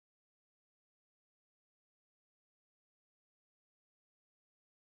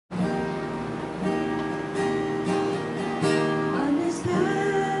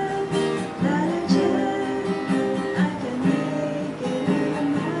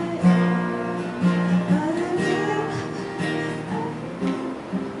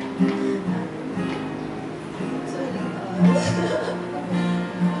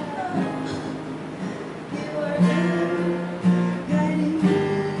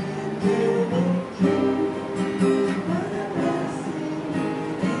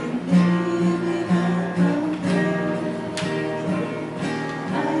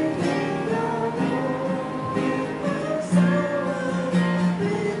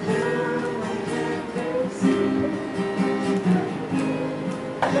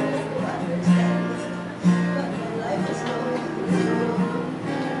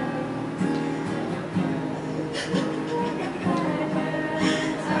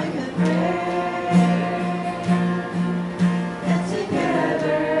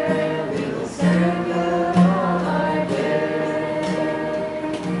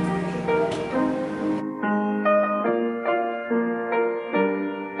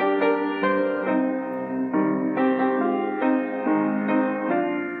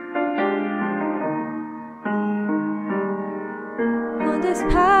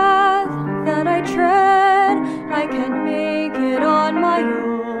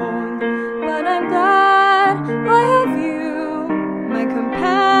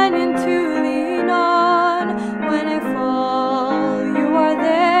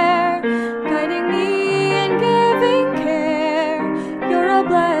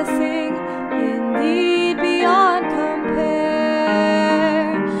blessing indeed beyond compare.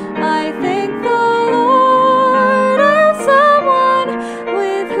 I thank the Lord of someone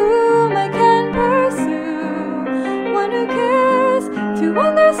with whom I can pursue, one who cares to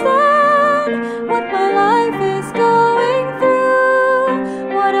understand what my life is going through.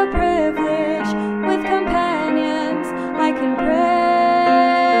 What a privilege, with companions I can pray,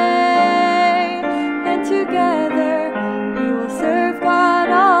 and together we will serve God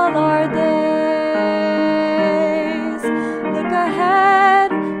all our days. Look ahead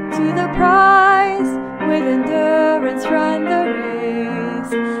to the prize, with endurance run the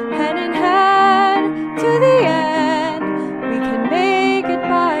race. Hand in hand to the end, we can make it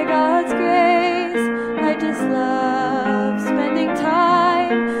by God's grace. I just love spending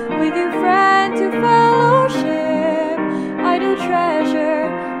time with you, friend, to fellowship. I do treasure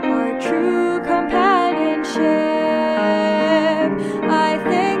our true companionship. I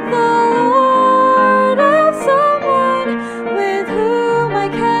thank the Lord of someone with whom I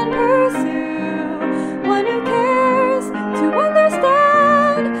can pursue, one who cares to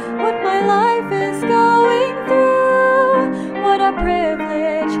understand what my life is going through. What a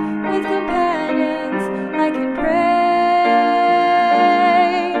privilege, with companions I can pray,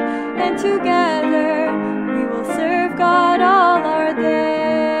 and together we will serve God all our days.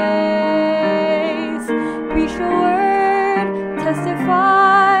 Preach the word,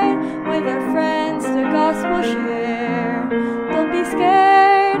 testify, with our friends the gospel share. Don't be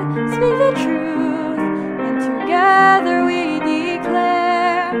scared, speak the truth, and together we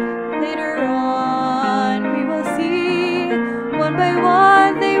declare. Later on we will see, one by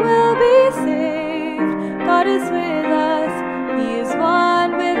one they will be saved. God is with us, He is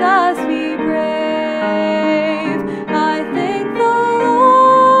one with us, be brave. I thank the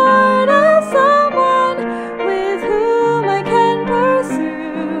Lord of someone with whom I can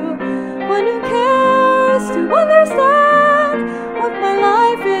pursue, one who cares to understand what my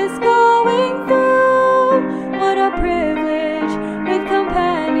life is going through. What a privilege, with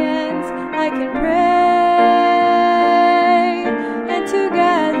companions I can pray, and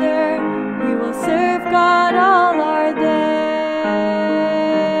together we will serve God all